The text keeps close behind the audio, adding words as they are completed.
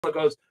It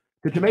goes,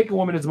 the Jamaican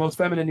woman is the most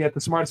feminine yet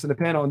the smartest in the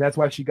panel, and that's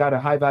why she got a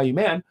high value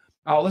man.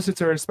 I'll listen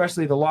to her,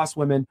 especially the lost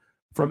woman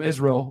from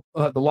Israel,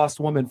 the lost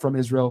woman from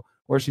Israel,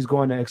 where she's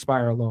going to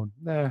expire alone.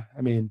 I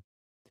mean,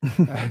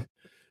 hating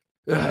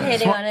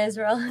on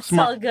Israel. It's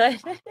all good.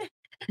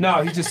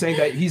 No, he's just saying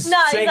that he's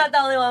he's not the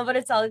only one, but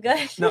it's all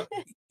good. No,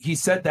 he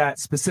said that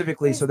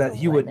specifically so that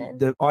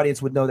the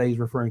audience would know that he's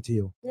referring to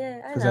you. Yeah,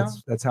 I know.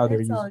 That's how they're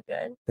using. All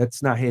good.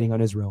 That's not hating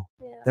on Israel.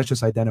 Yeah. That's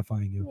just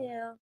identifying you.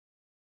 Yeah.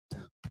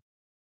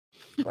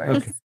 Of course,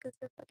 because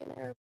you're fucking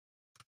Arab.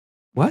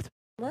 What?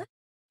 What?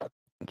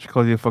 She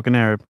called you a fucking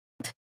Arab.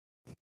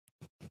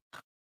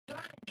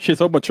 She's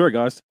so mature,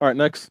 guys. All right,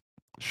 next.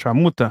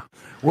 Shamuta.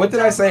 What did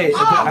I say?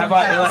 I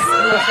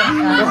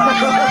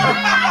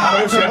don't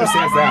know if she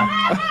understands that.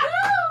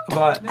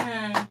 But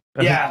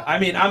yeah, I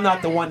mean, I'm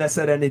not the one that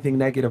said anything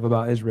negative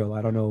about Israel.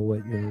 I don't know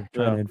what you're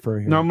trying to infer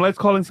here. No, I'm let's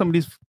calling some of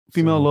these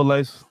female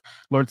lowlifes.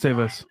 Lord save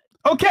us.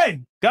 Okay,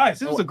 guys,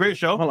 this was a great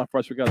show. Hold on,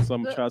 first we got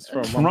some chats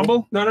from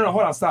Rumble. No,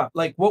 hold on, stop.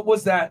 Like, what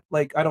was that?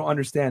 Like, I don't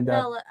understand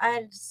that. No,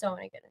 I just don't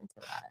want to get into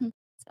that.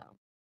 So.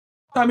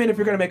 I mean, if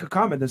you're gonna make a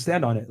comment, then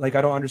stand on it. Like,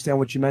 I don't understand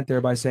what you meant there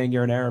by saying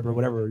you're an Arab or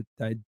whatever.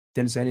 I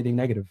didn't say anything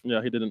negative.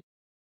 Yeah, he didn't.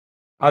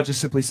 I was just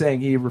simply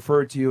saying he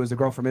referred to you as a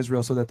girl from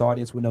Israel so that the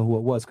audience would know who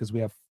it was, because we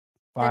have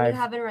 5. Then you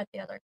haven't read the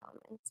other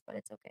comments, but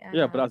it's okay.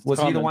 Yeah, but that's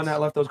was he the one that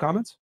left those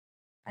comments?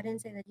 I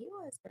didn't say that he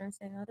was, but I'm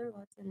saying other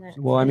ones.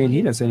 Well, I mean,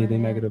 he didn't say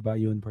anything negative about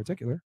you in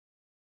particular.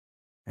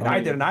 And I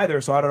didn't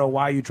either, so I don't know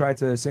why you tried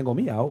to single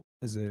me out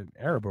as an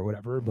Arab or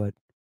whatever, but...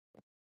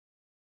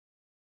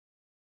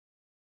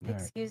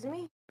 Excuse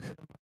me?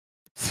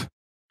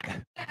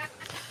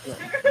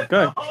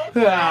 Okay. All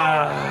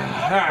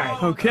right.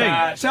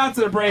 Okay. Shout out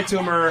to the brain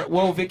tumor,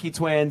 Whoa Vicky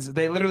twins.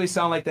 They literally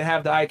sound like they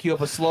have the IQ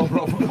of a slow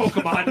bro from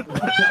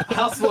Pokemon.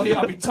 How slow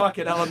y'all be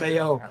talking,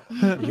 LMAO.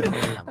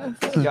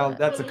 Yo,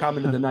 that's a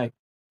comment of the night.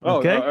 Oh,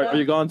 okay. Are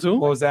you gone too?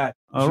 What was that?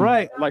 All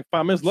right. Like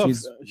 5 minutes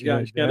left. She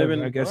can't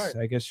even. I guess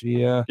she.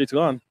 She's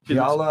gone. She's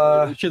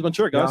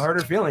mature, guys. Y'all hurt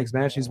her feelings,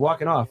 man. She's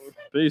walking off.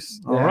 Peace.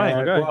 All right.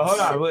 Okay. Well,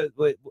 hold on.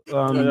 Wait.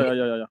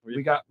 Yeah.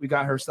 We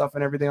got her stuff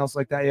and everything else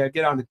like that. Yeah,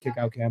 get on the kick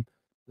out cam.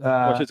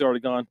 She's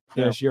already gone.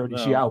 Yeah, she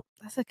out.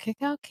 That's a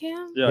kick out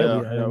cam? Yeah,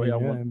 we got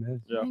one. I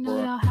didn't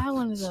know y'all had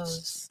one of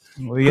those.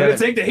 Well, you gotta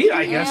take the heat,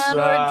 I guess.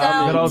 we're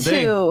down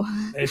two.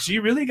 And she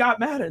really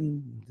got mad,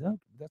 and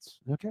that's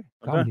okay.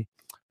 Comedy.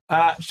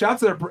 Shout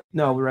to the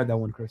no, we read that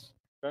one, Chris.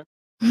 Okay.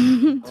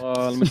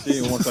 Let me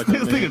see 1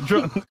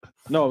 second.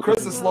 No,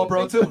 Chris is slow,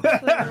 bro, too.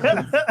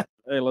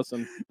 Hey,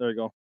 listen, there you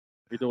go.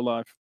 We do it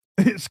live.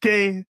 It's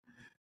K.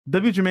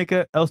 W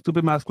Jamaica, L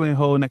stupid masculine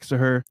hoe next to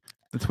her.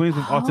 The twins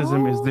with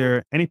autism is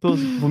there. Any pills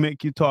will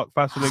make you talk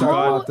faster than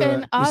God.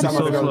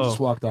 Just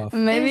walked off.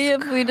 Maybe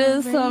if we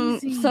did some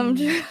we just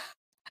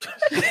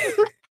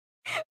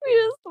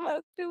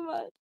smoked too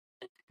much.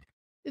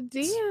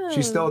 Damn.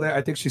 She's still there.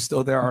 I think she's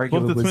still there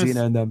arguing with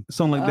Xena and them.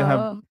 Sound like they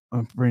have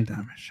brain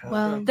damage.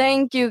 Well,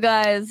 thank you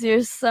guys.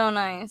 You're so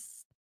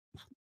nice.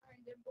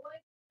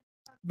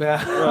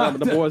 Yeah.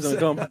 The boys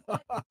gonna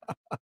come.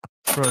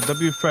 Bro,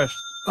 W fresh.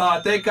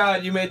 Thank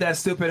God you made that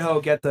stupid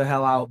hoe get the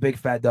hell out. Big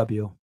fat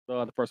W.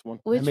 The first one.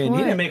 Which I mean, one?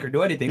 he didn't make her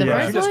do anything. She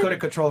just couldn't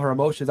control her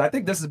emotions. I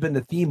think this has been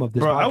the theme of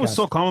this Bro, podcast. I was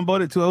so calm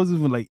about it too. I was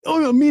even like, oh,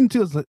 yeah, mean too.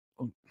 I was like,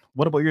 oh,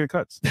 what about your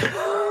cuts?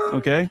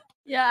 Okay.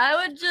 Yeah,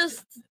 I would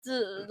just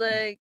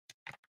like.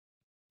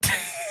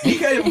 You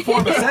can't even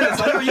form a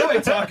sentence. I know you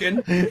ain't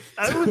talking.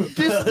 I would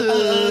just.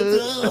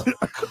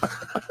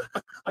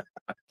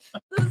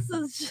 This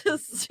is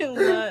just too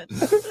much.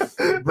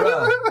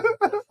 Bro.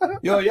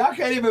 Yo, y'all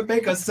can't even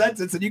make a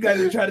sentence and you guys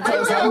are trying to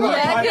tell us how to run a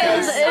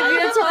podcast.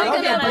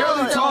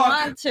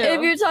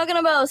 If you're talking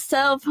about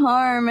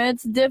self-harm,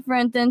 it's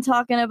different than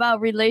talking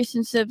about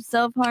relationships.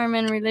 Self-harm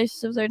and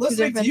relationships are two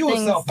different to you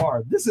things.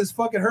 self-harm. This is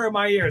fucking hurting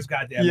my ears,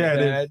 goddamn. Yeah,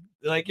 man.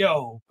 Like,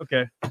 yo.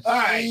 Okay. All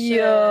right.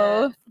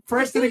 Yo.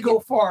 First didn't go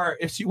far.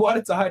 If she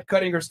wanted to hide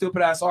cutting her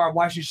stupid ass arm,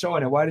 why is she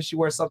showing it? Why does she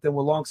wear something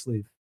with long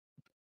sleeve?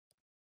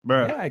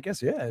 Bro. Yeah, I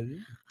guess, yeah.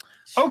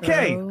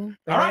 Okay. All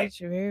right.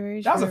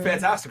 That was a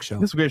fantastic show.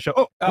 This is a great show.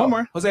 Oh, one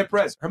more. Jose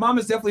Perez. Her mom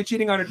is definitely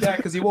cheating on her dad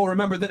because he won't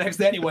remember the next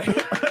day anyway.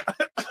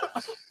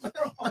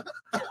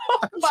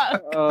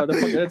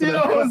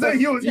 Jose,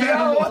 you an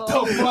animal. What the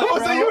fuck,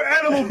 Jose, you an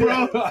animal,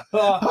 bro.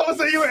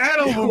 Jose, you an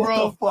animal,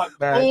 bro. What the fuck,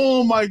 man?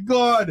 Oh, my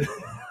God.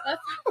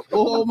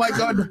 Oh, my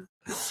God.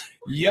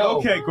 Yo.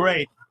 Okay,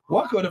 great.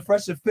 Welcome to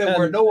Fresh and Fit,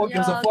 where no one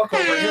gives a fuck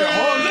over here.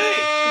 Holy.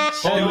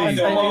 And you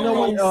know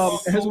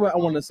what? Here's what I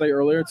wanted to say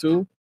earlier,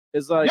 too.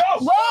 It's like...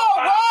 Whoa!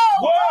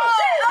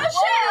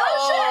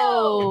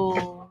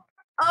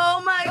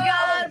 Oh my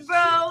God,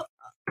 bro.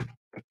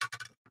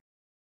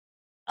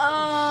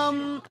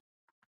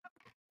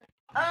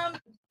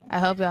 I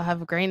hope y'all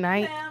have a great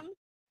night.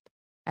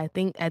 I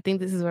think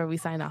this is where we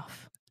sign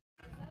off.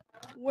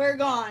 We're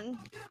gone.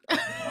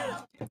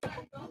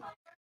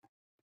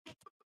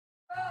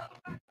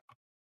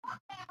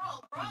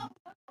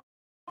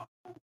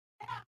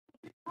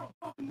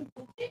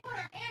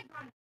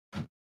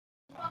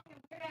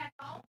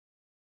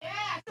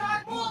 Yeah,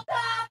 start full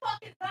time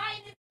fucking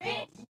signing this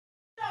bitch.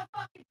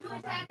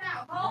 Where's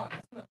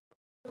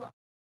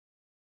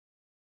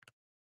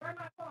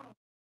my phone?